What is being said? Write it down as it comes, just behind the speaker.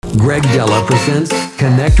Greg Dela presents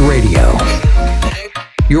CONNCT Radio,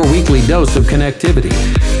 your weekly dose of connectivity.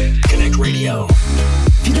 CONNCT Radio.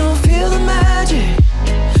 If you don't feel the magic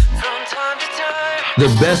from time to time. The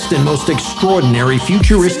best and most extraordinary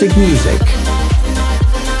futuristic music.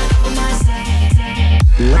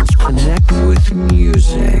 Let's connect with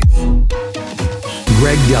music.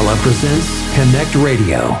 Greg Dela presents CONNCT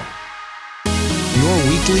Radio, your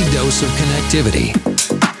weekly dose of connectivity.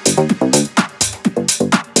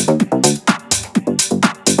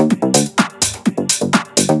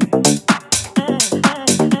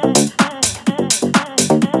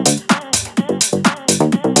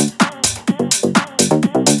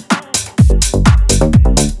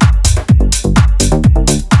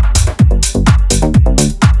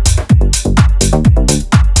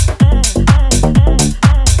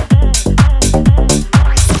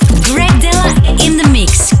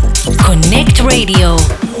 Radio.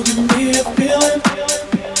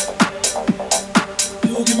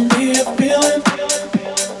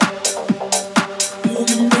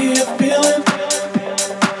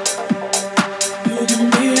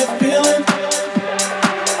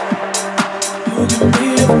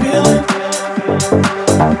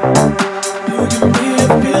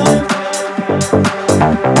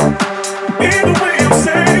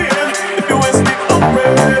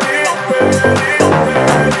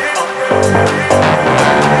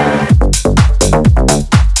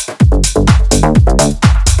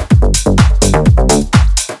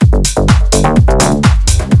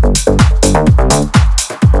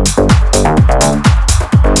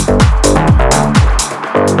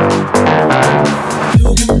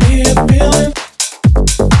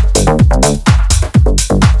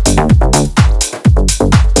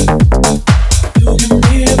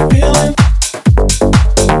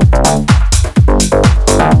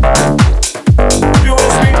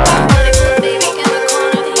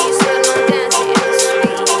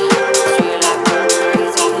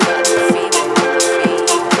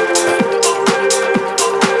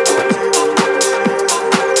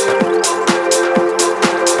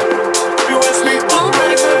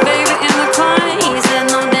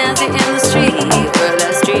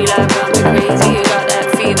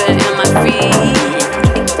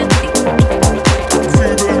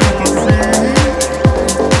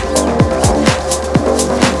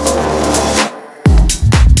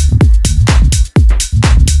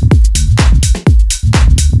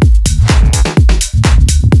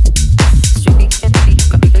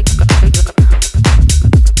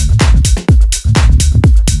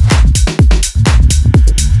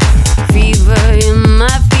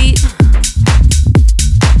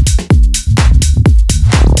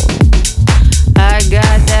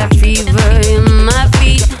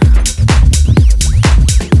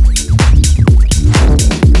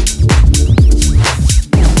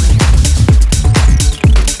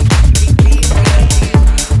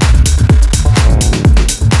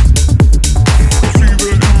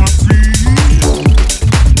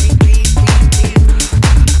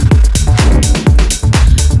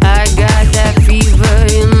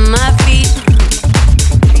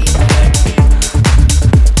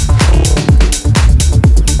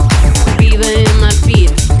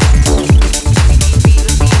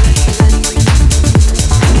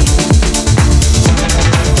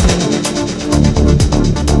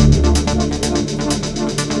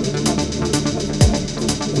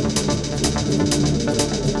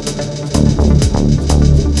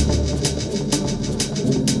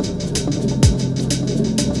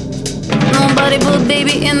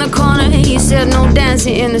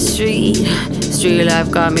 In the street life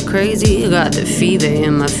got me crazy, got the fever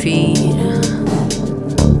in my feet.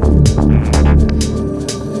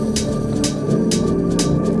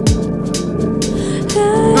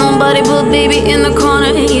 Nobody but baby in the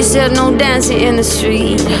corner, he said no dancing in the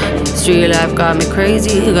street. Street life got me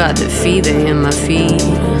crazy, got the fever in my feet.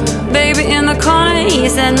 Baby in the corner, he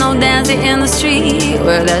said no dancing in the street.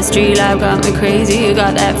 Well, that street life got me crazy,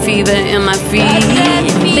 got that fever in my feet.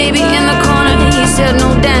 Baby in the corner, he said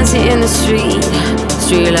no dancing in the street.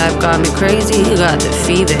 Street life got me crazy, got the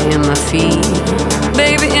fever in my feet.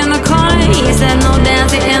 Baby in the corner, he said no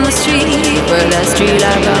dancing in the street. Well, that street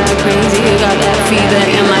life got me crazy, got that fever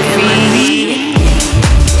in my feet.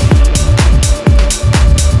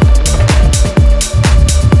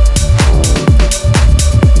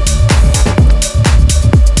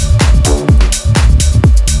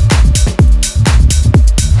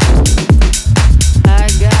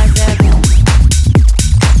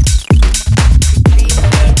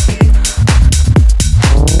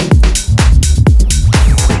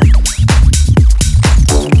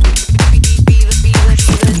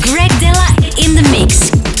 Greg Dela in the mix.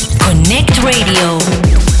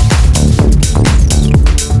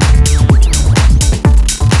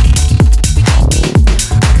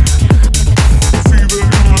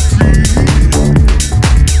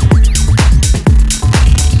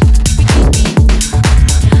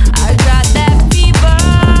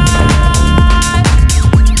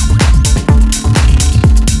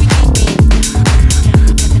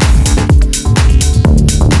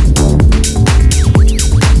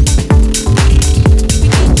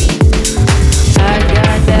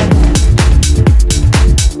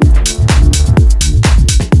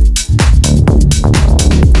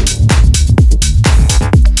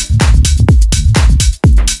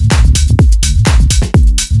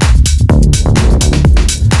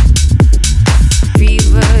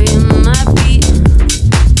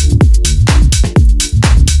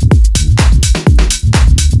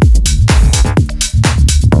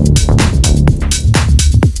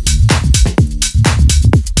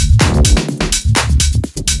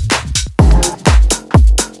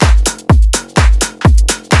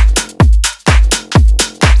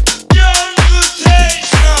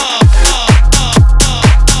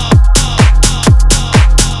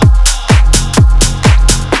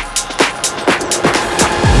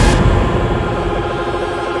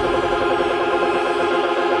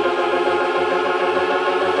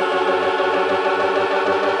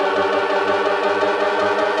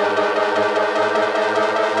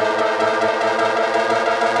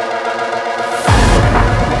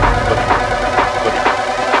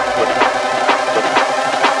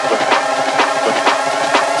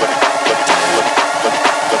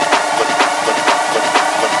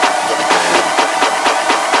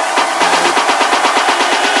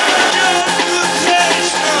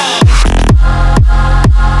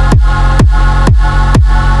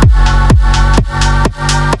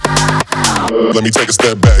 Let me take a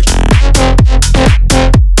step back.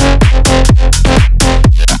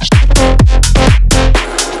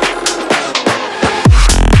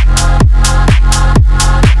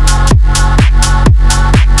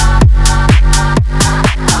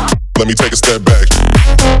 Let me take a step back.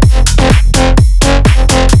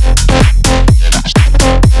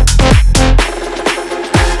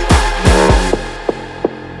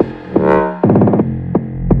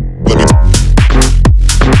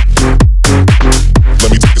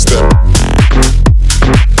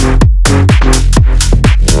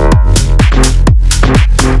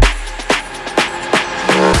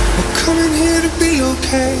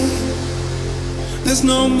 There's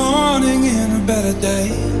no morning in a better day,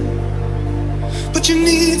 but you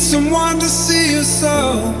need someone to see you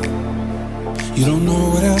so you don't know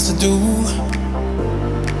what else to do.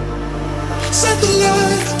 Set the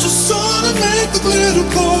light just sort of make the glitter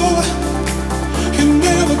glow. You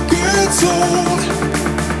never get old.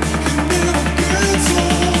 You never get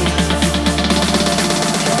old.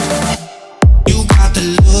 You got to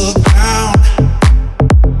look down.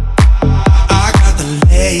 I got the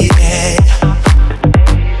lady.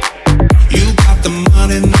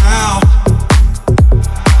 Now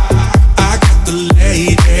I got the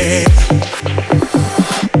lady.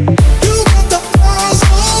 You got the eyes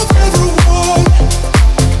of everyone.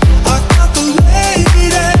 I got the lady.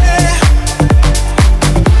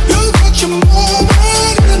 You got your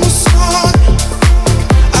moment in the sun.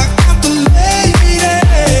 I got the lady.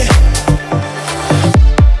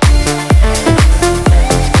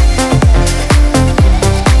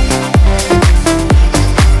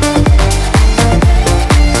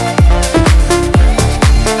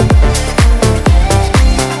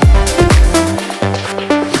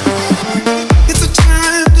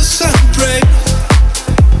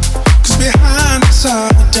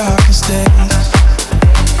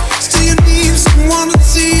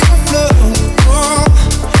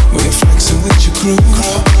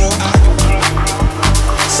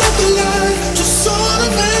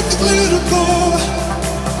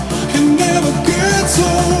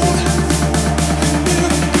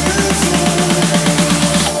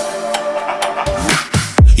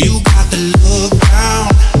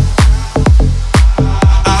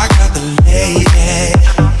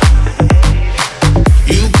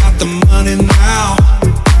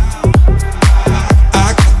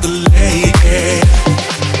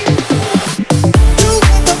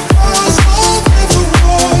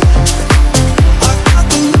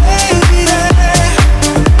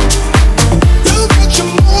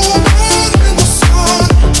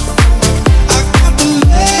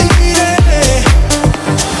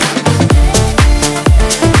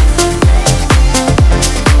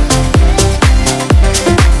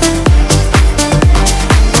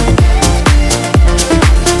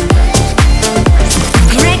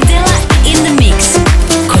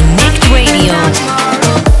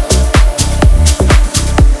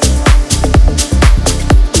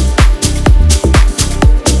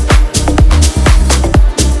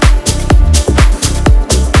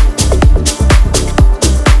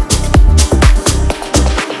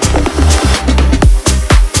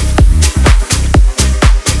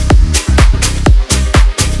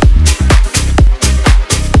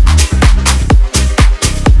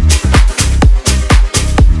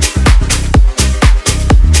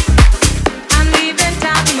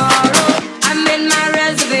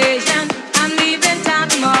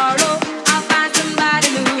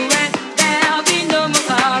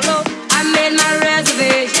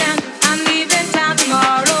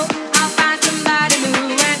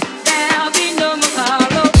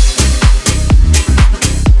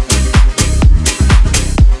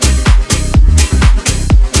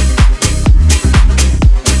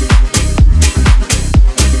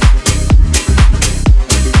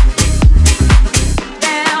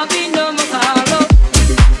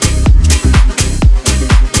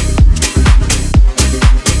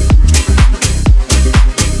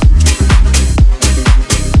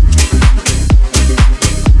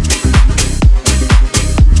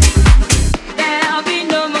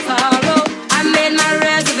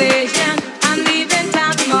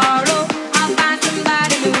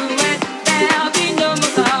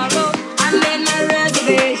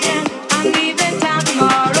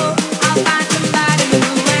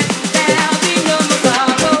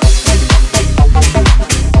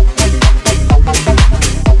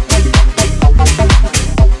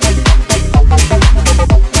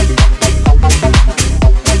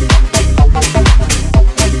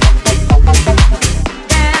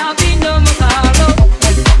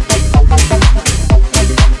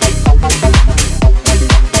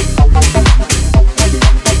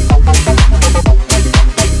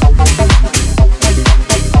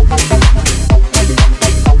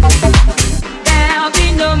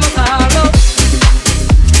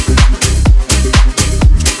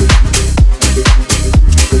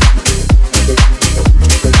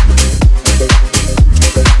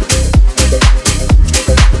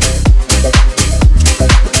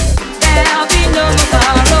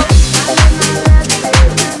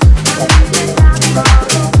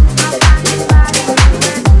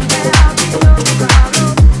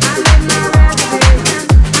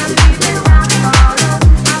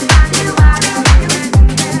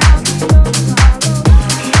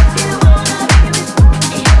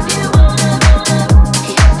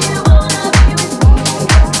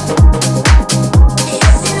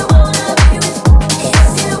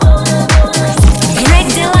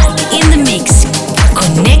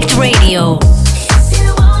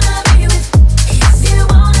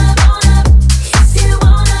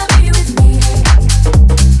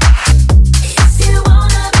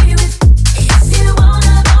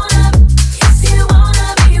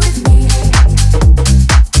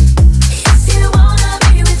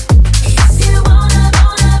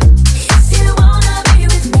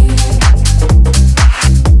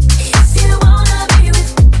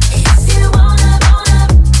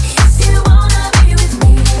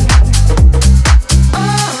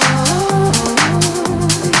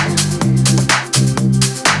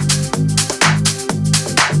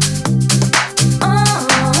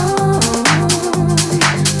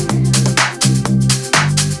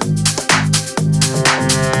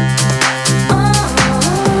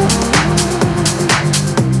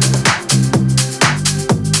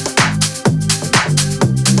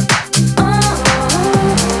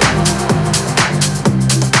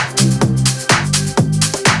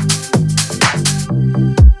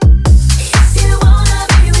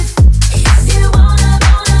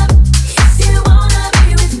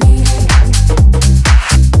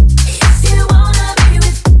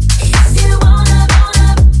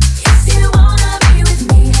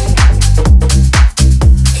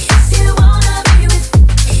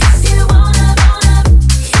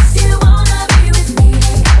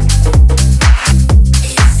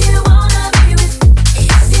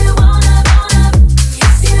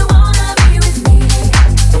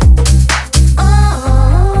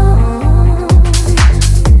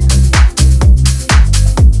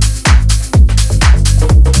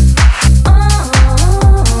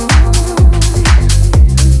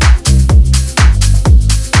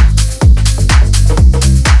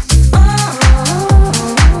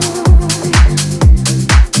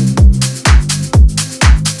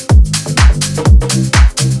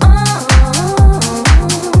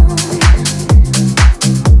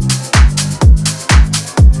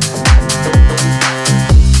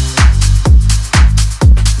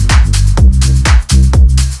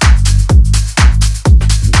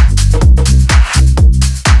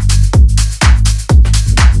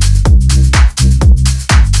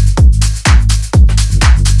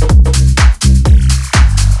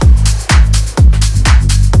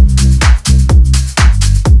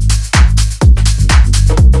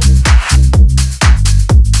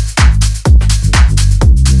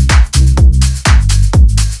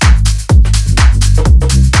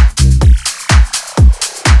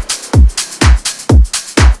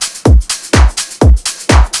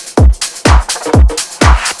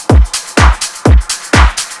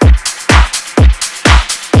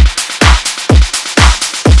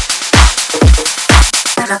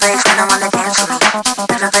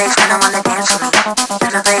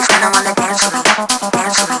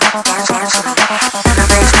 Everybody's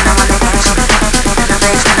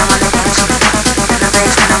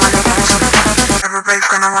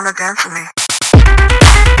gonna wanna dance with me.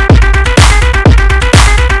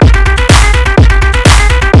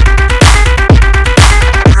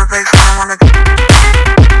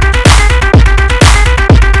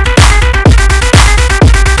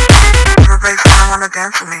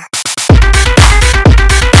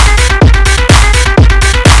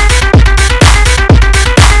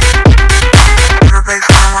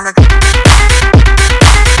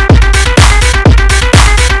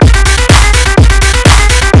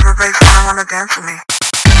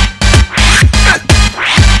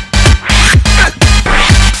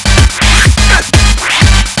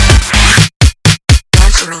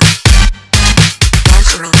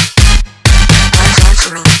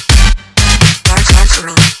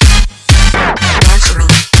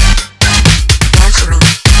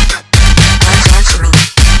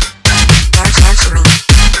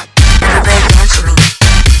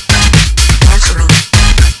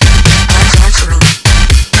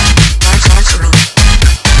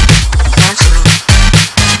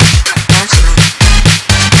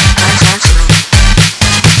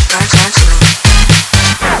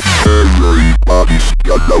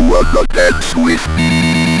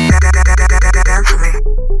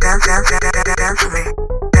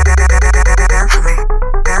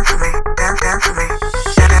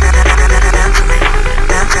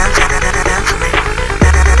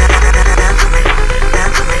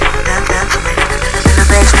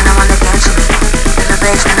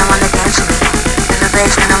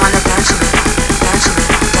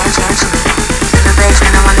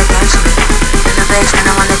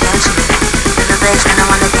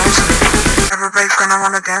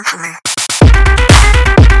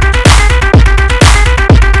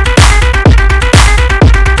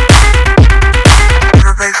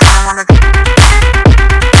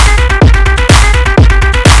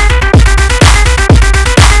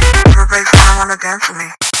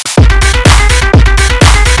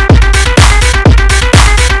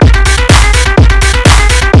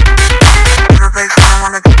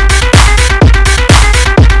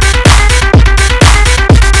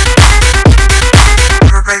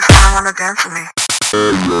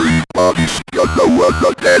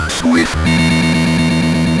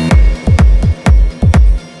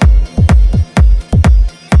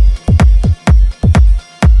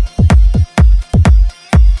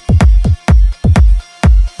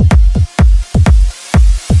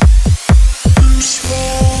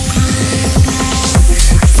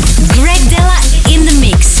 Dela in the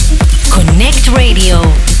mix. CONNCT Radio.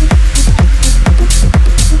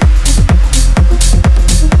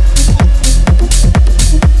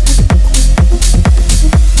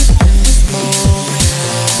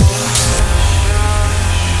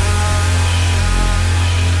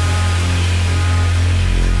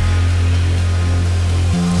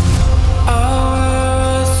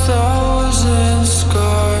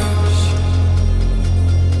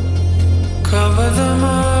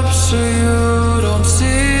 So you don't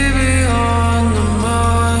see beyond the mountain.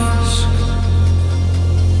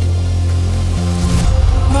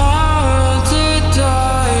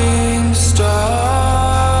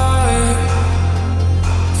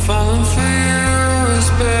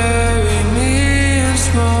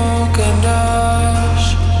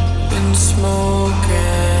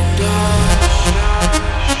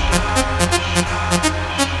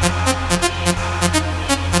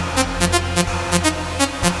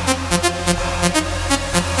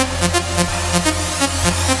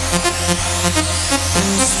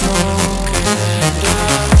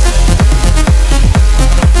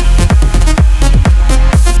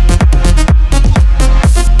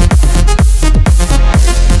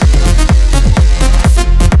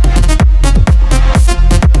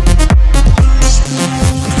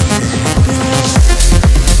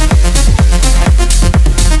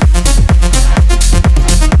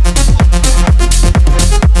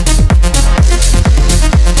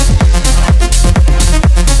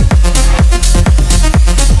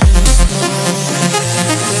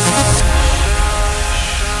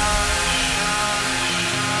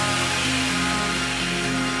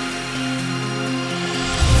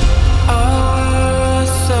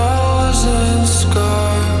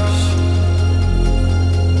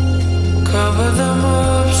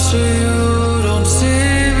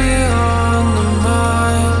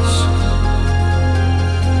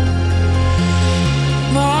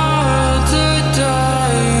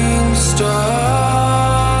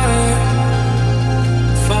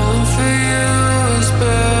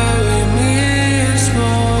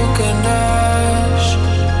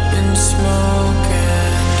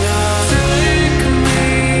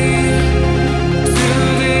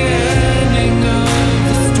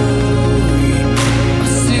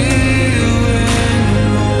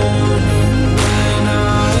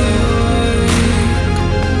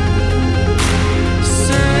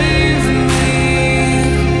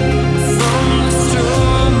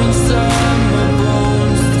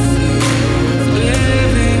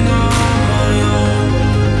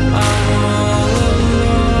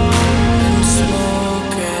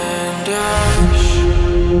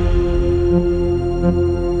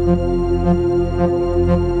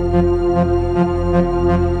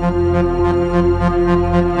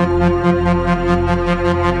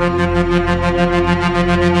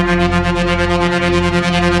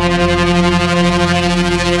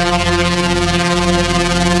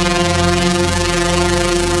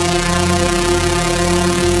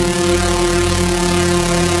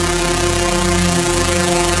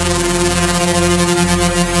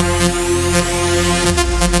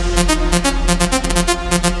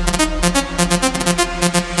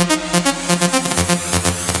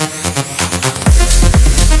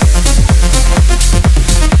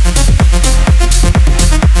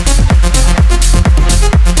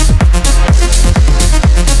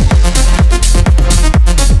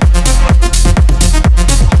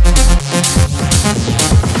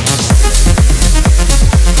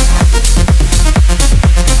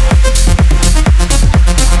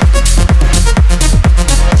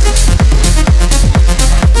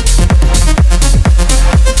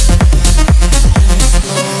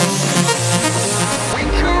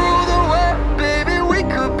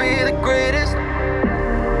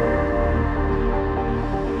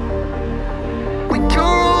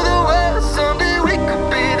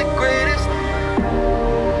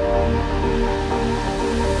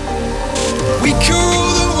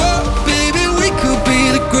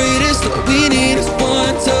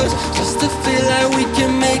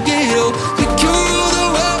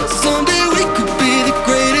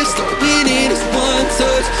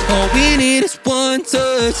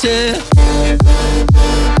 touch, yeah.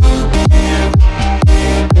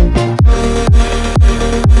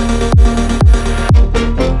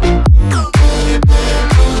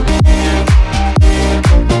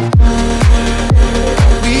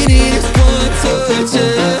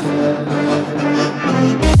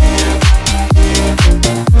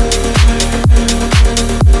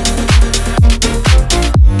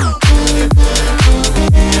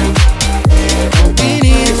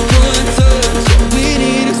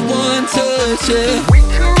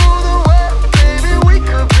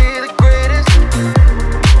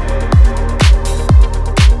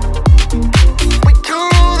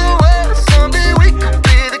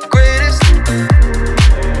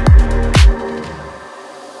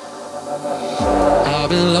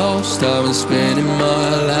 I've been spending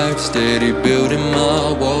my life steady building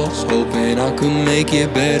my walls, hoping I could make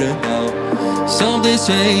it better now. Something's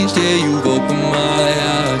changed, yeah, you've opened my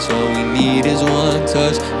eyes. All we need is one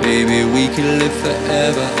touch, baby, we can live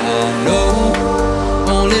forever. I know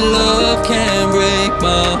only love can break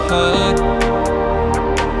my heart.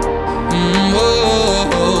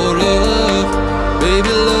 Oh, love, baby,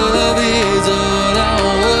 love is all I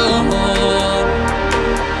want.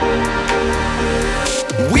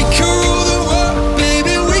 We can rule the world,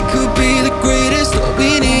 baby, we could be the greatest. All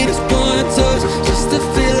we need is one touch, just to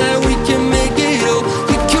feel like we can make it all.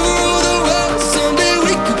 We can rule the world, someday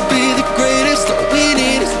we could be the greatest. All we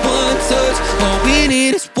need is one touch, all we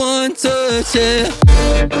need is one touch, yeah.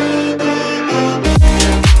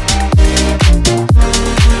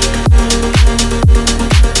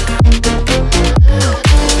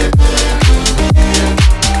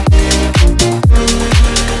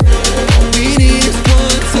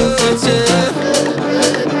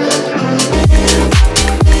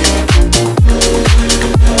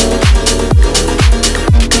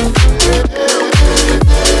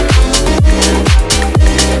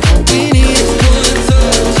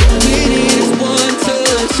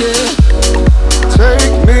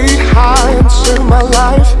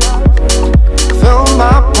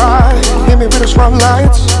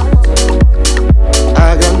 Lights.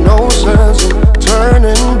 I got no sense in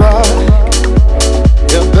turning back.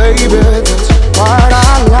 Yeah, baby, that's what I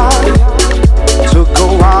like. Took a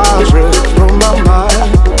wild trip through my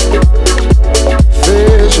mind.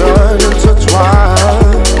 Vision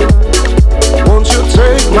intertwined. Won't you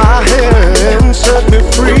take my hand and set me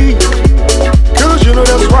free? Cause you know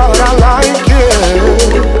that's what I like, yeah.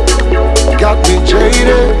 Got me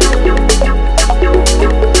jaded,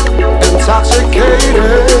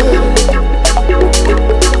 intoxicated,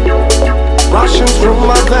 rushing through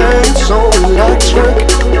my veins, so electric.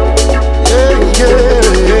 Yeah,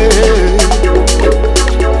 yeah, yeah.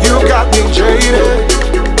 You got me jaded,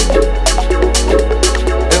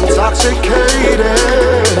 intoxicated,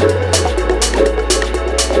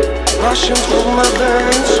 rushing through my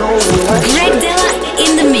veins, so electric. Greg Dela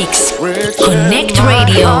in the mix. Connect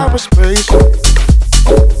Radio. Hyperspace.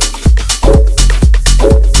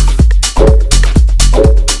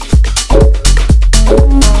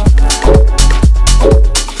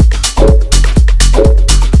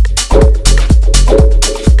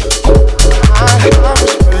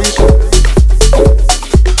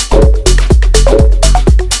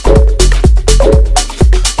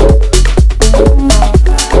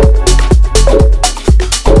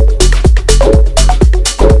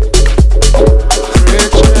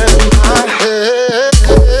 My head.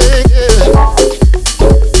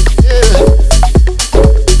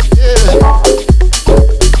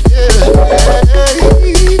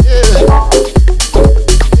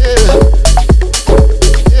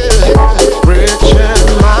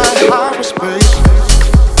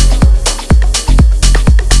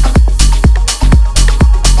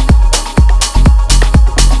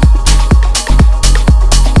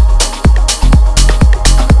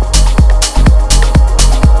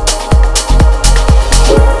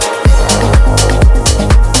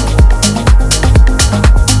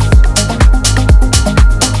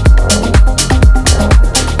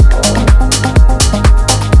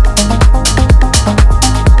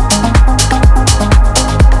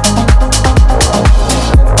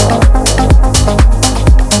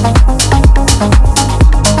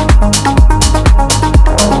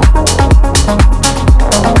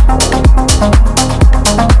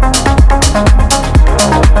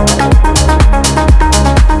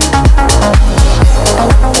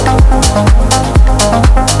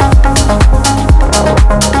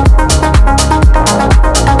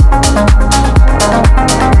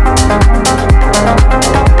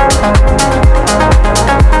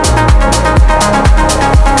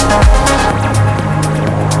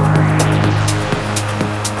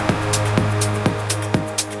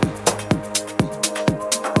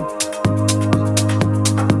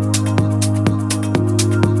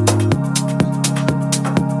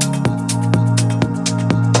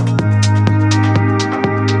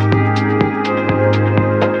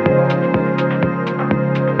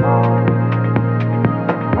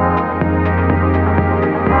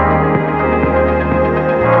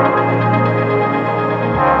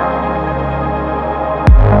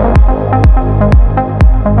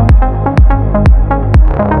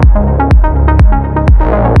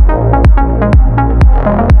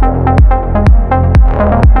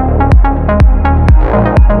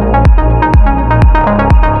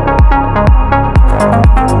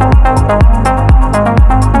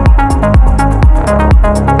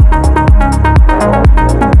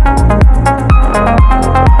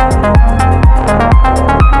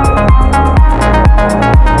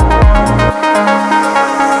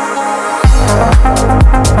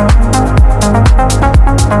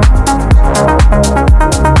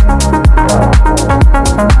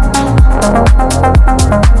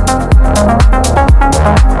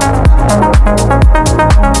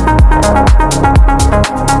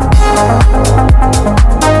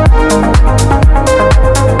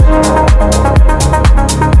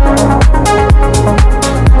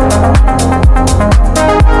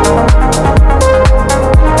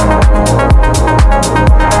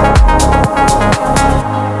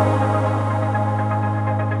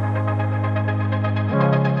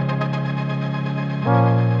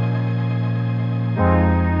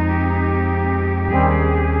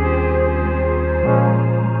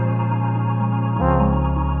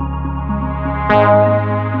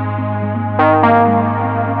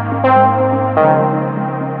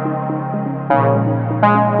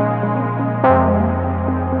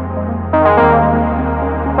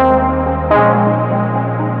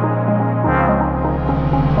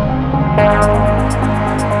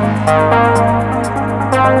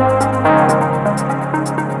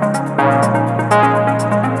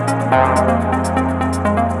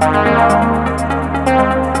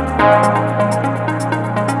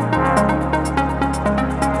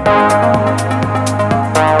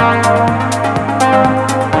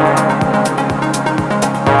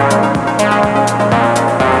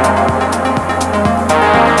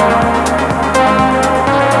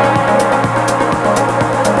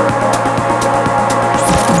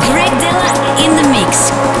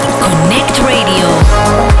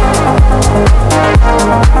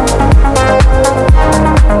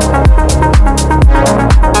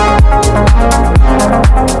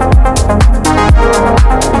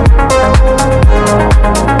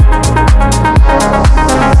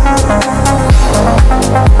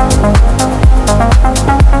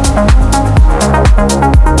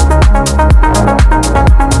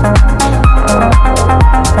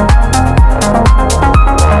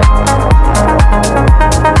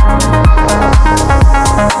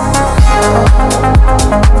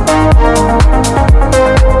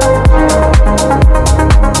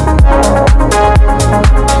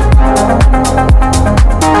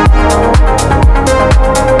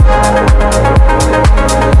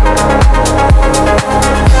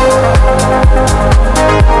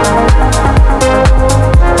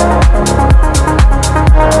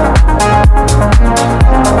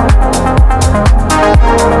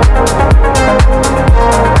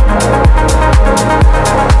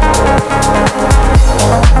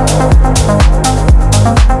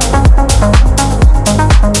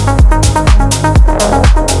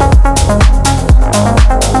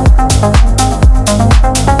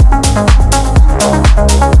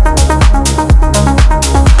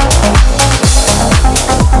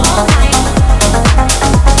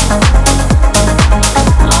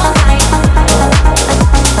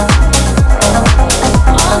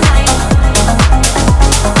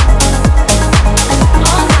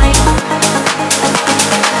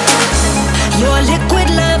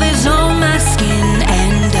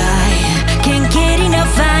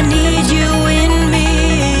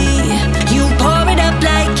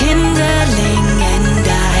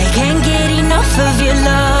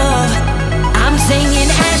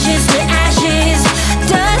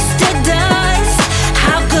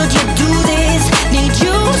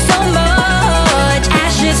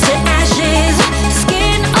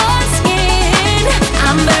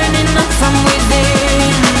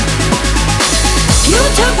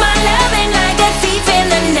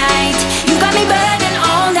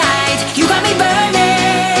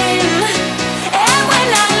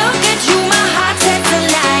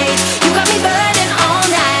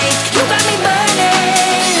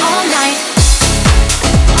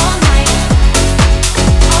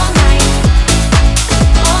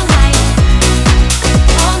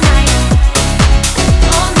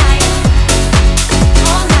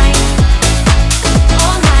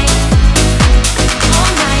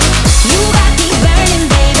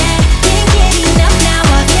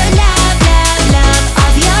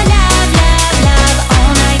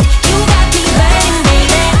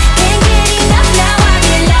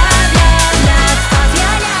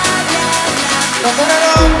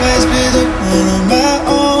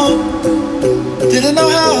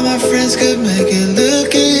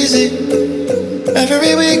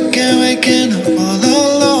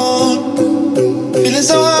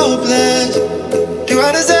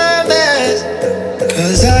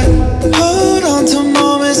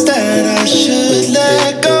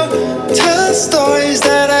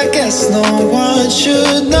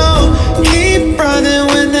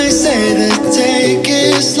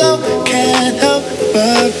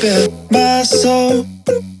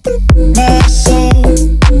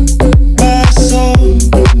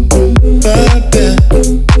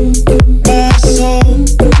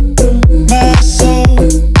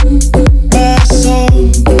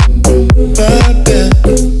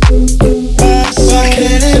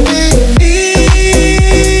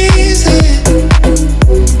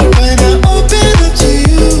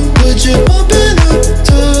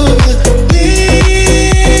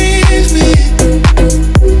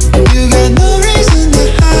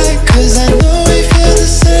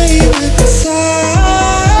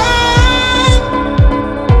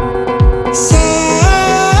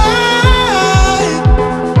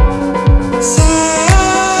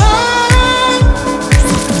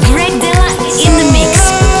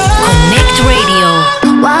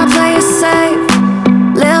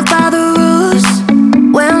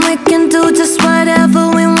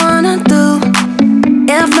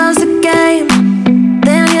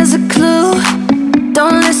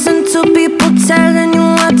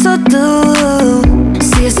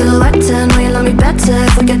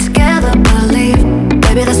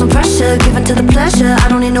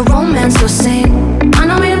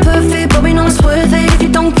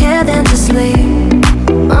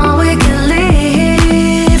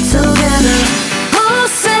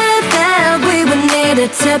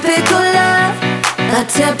 typical love, a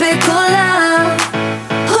typical love.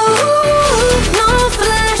 Ooh, no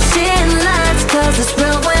flashing lights, 'cause it's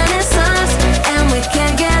real when it's us, and we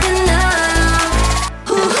can't get enough.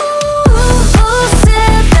 Who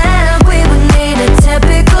said that we would need a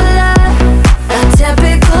typical love, a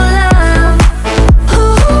typical love?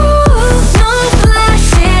 Ooh, no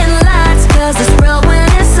flashing lights, 'cause it's real when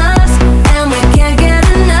it's us, and we can't get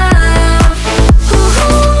enough.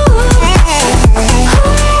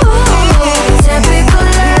 Typical love, typical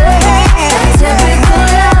love.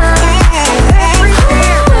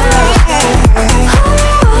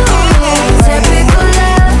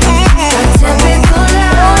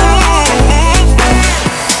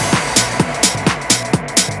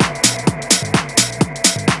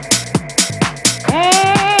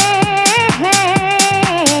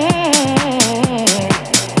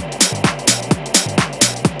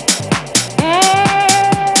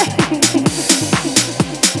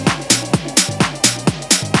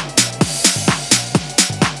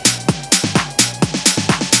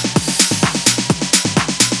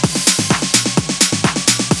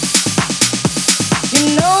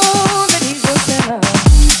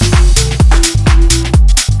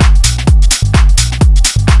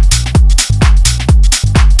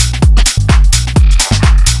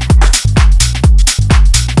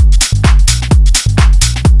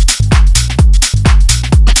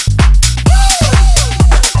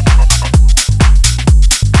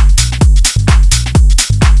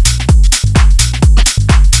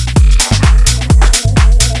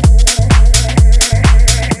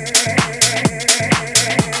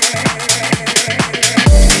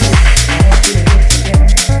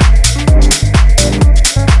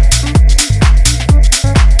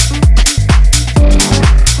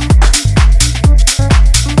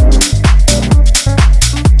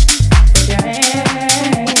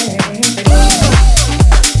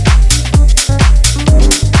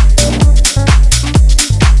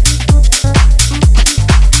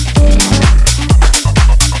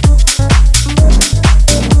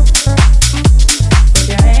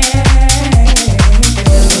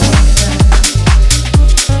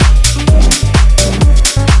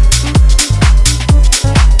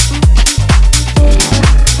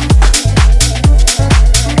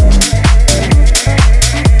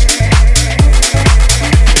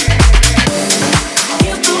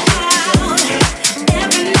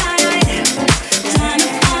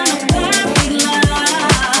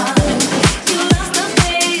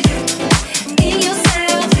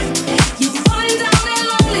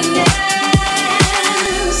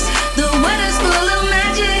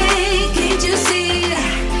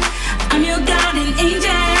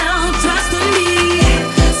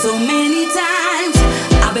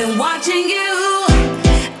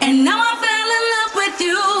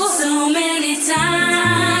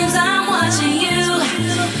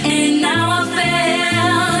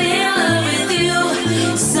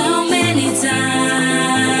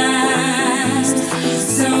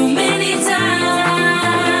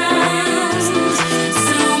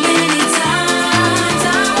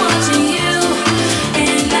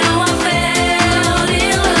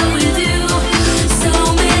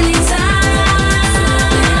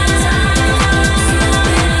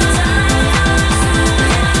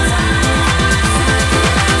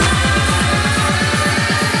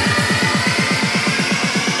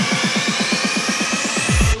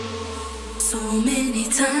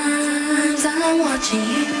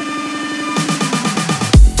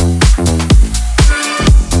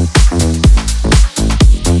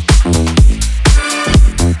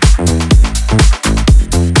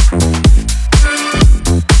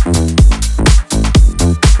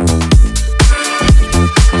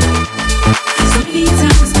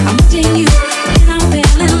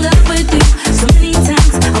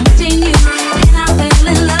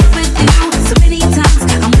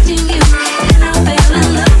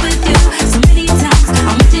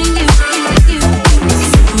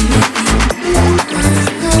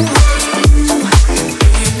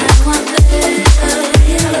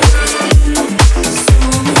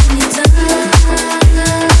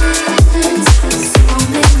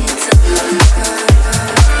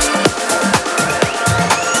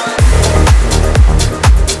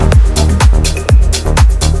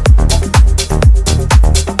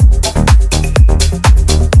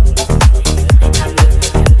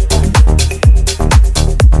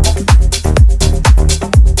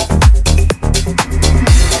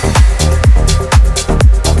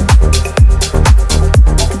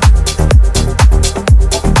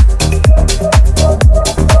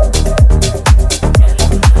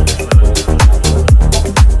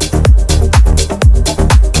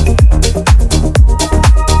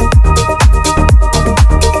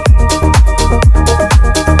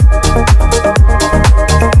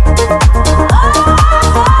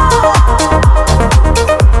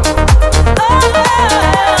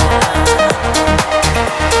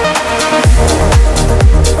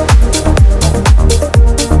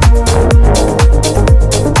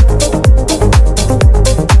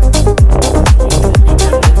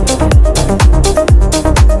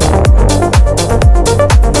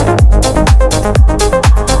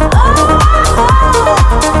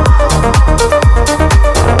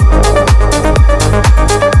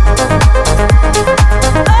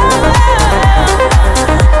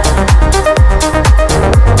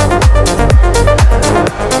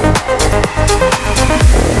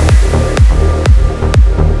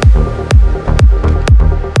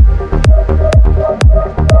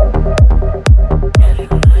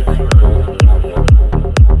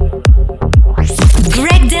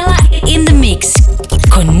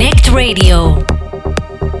 Radio.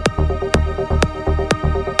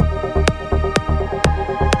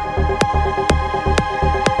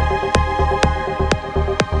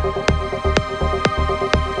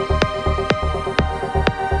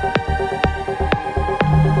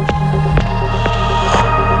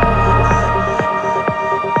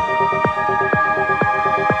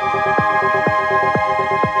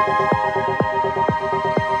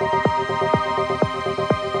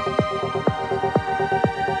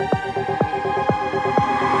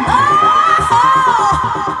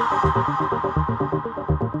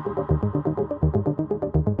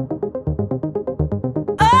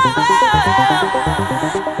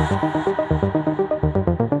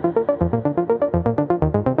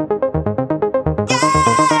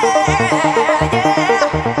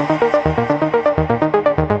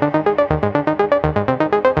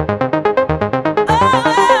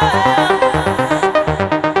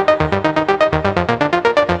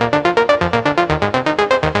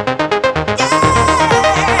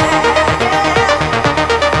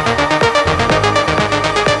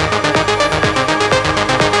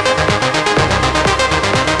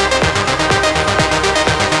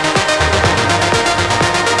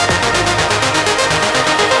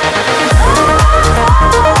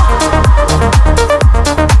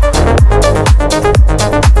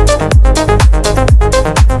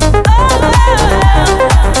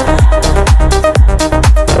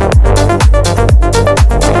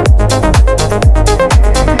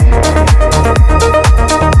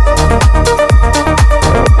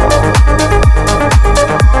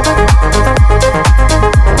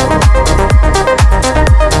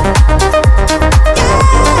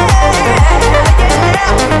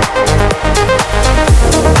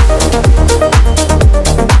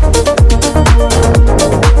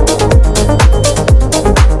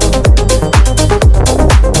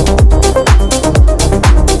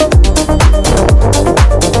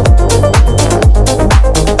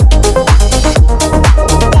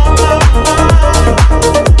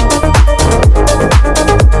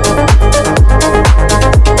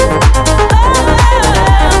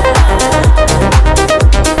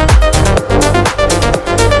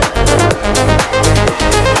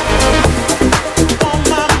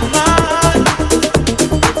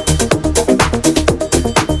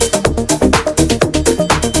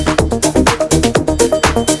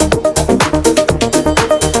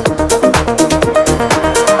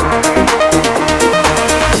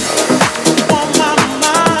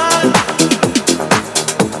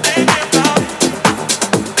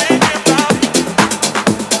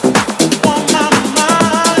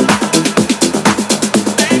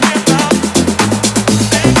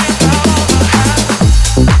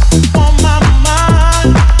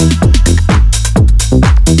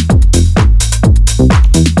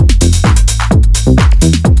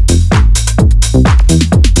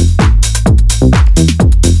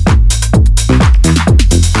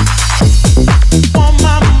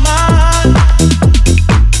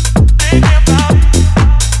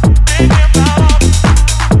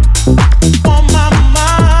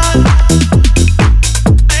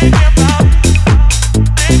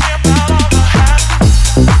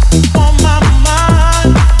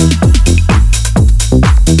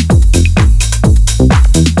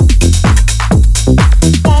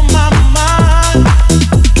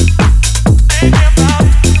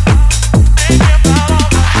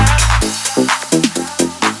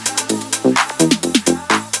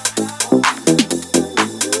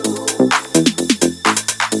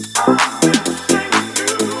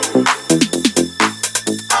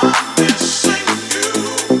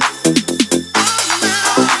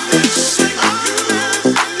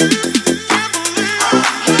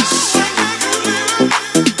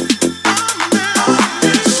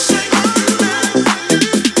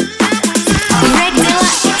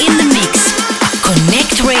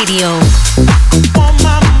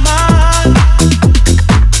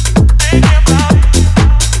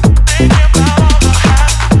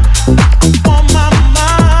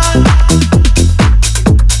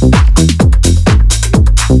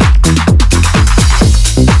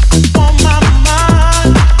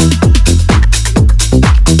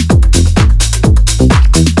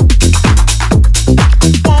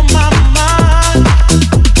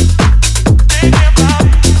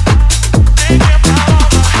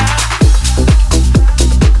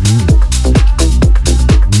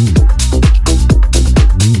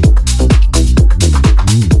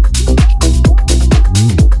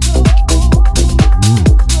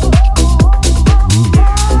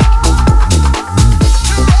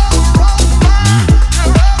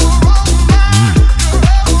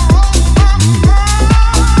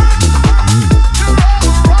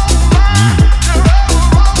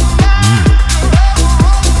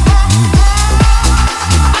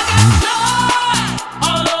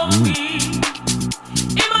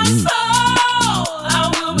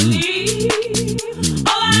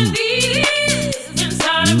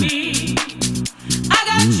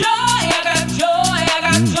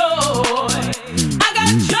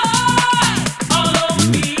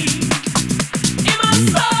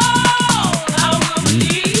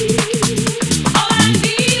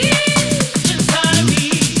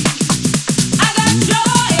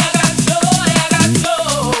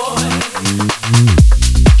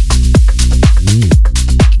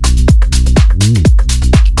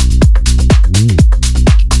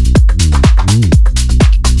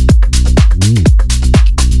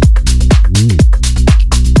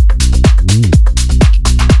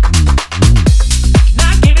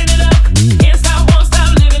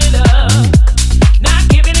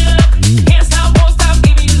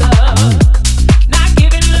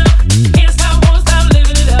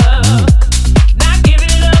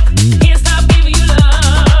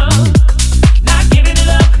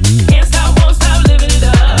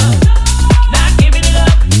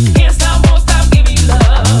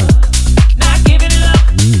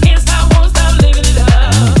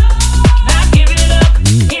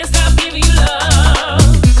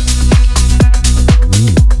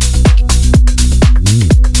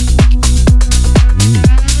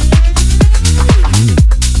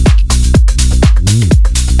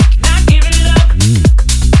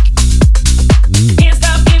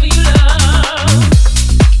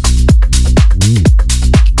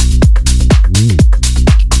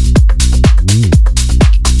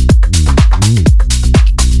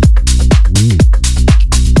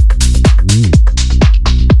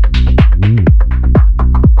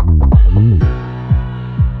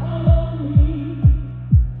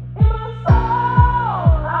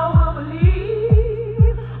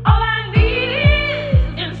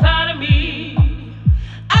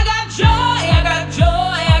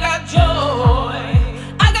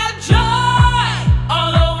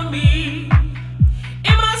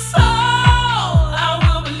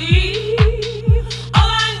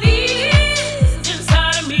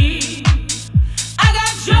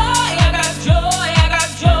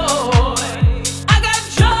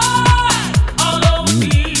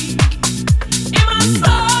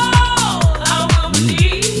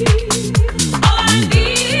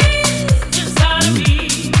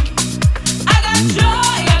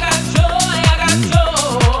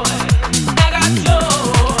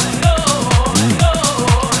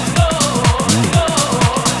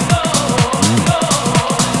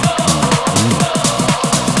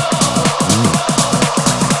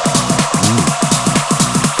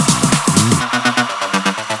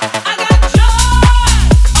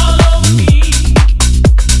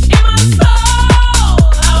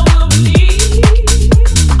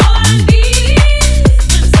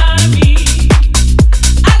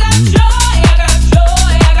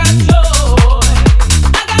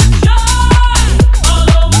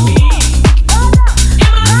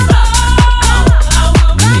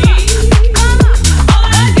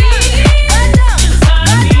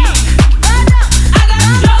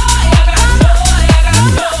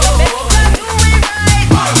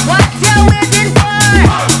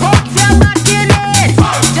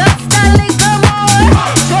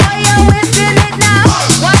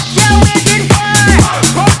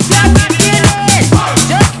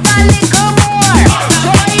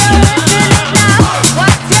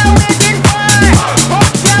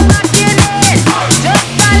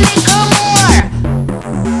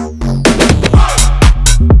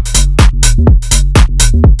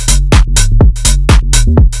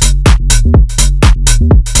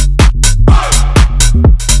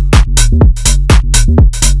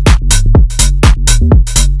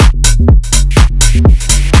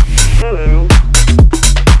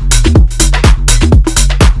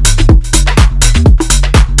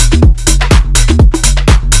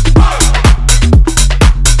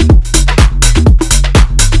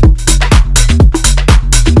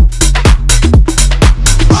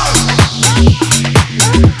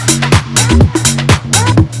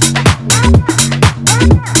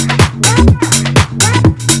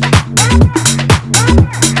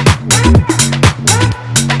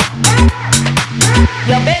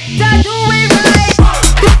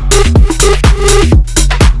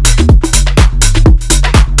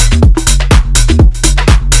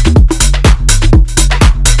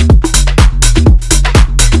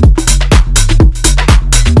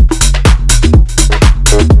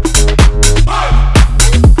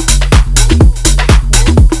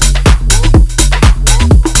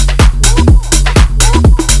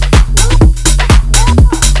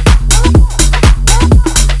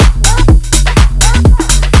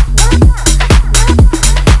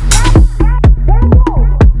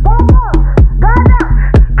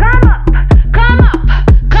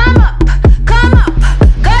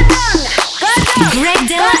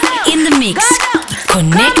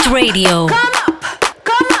 Connect Radio. Come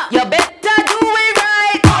up, you better do it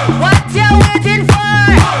right. What you waiting for?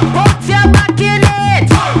 Put your back in it,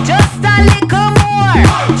 just a little more.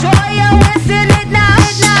 Show you wasting it now.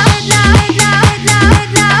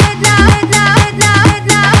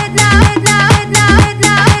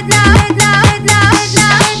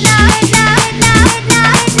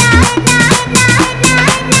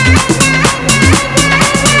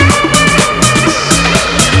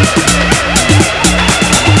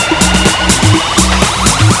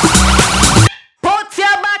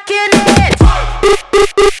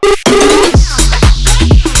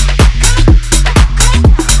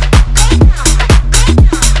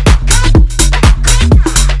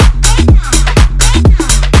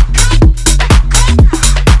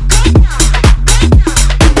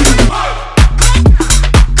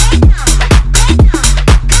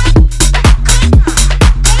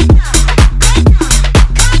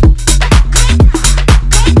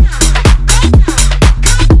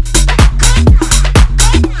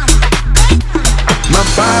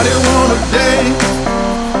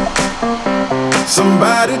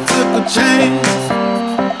 Somebody took a chance.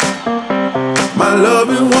 My love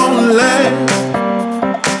it won't last,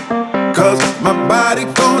 'cause my body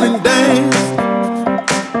gonna dance.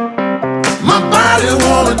 My body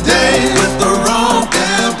wanna dance with the wrong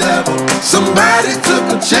damn devil. Somebody took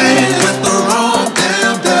a chance with the wrong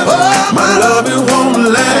damn devil. My love it won't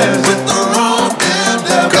last with the wrong damn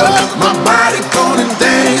devil. 'Cause my body gonna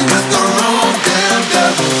dance with the wrong damn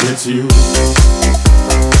devil. It's you.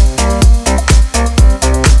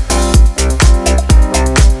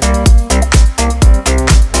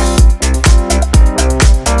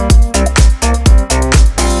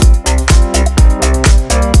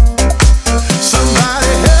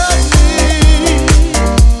 Somebody help me.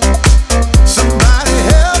 Somebody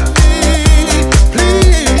help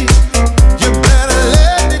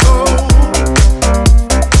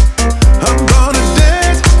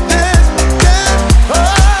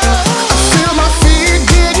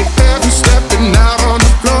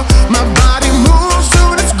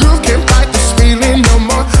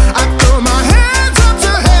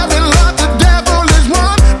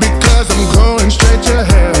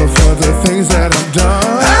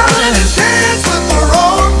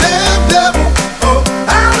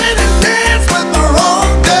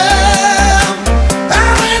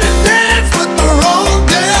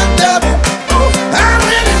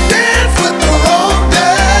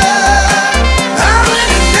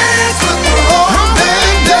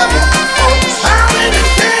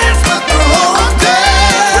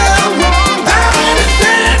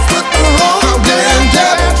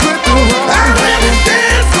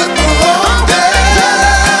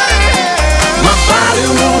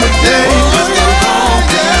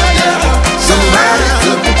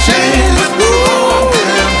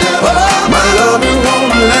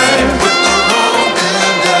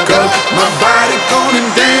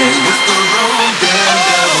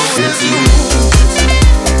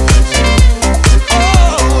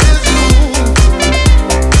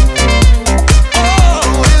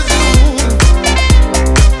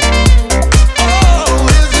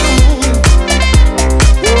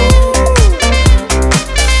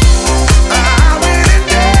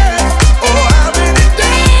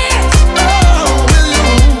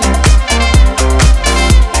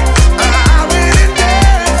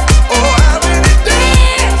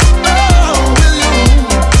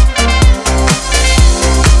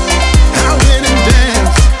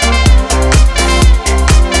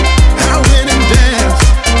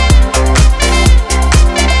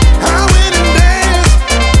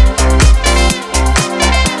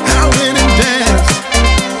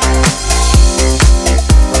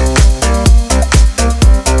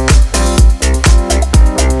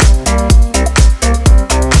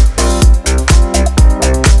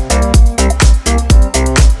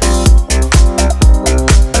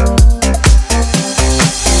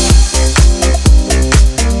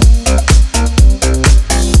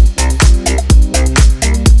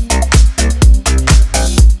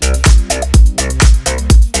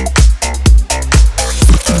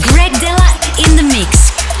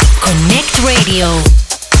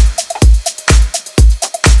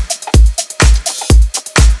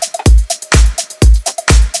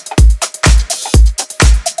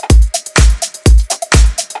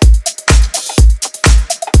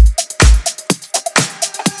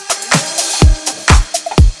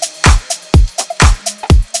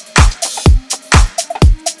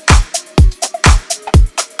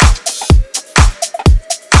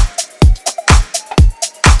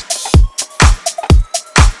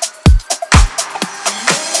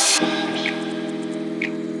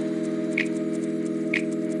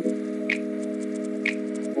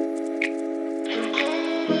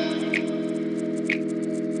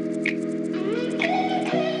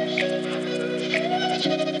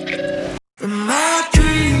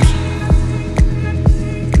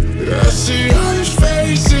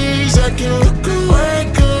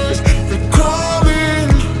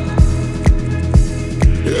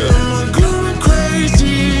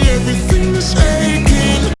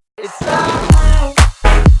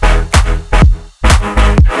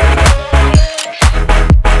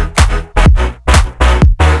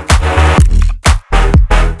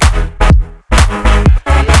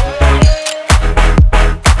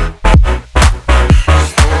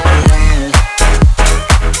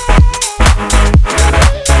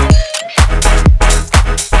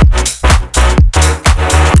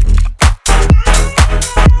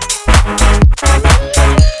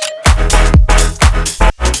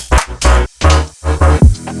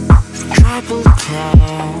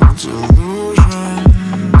clouds,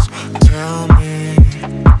 illusions tell me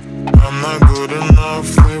I'm not good enough,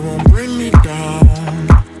 they won't bring me down.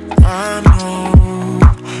 I know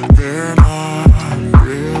they're not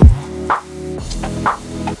real.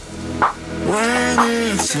 When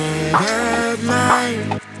it's late at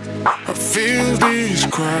night, I feel these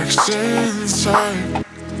cracks inside.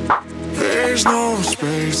 There's no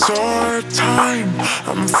space or time,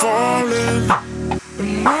 I'm falling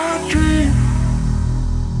in my dream.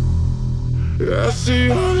 I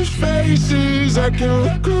see all these faces, I can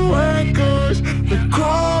look away cause they're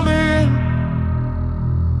calling.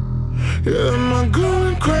 Yeah, am I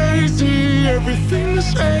going crazy? Everything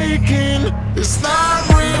is aching, it's not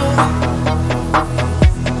real.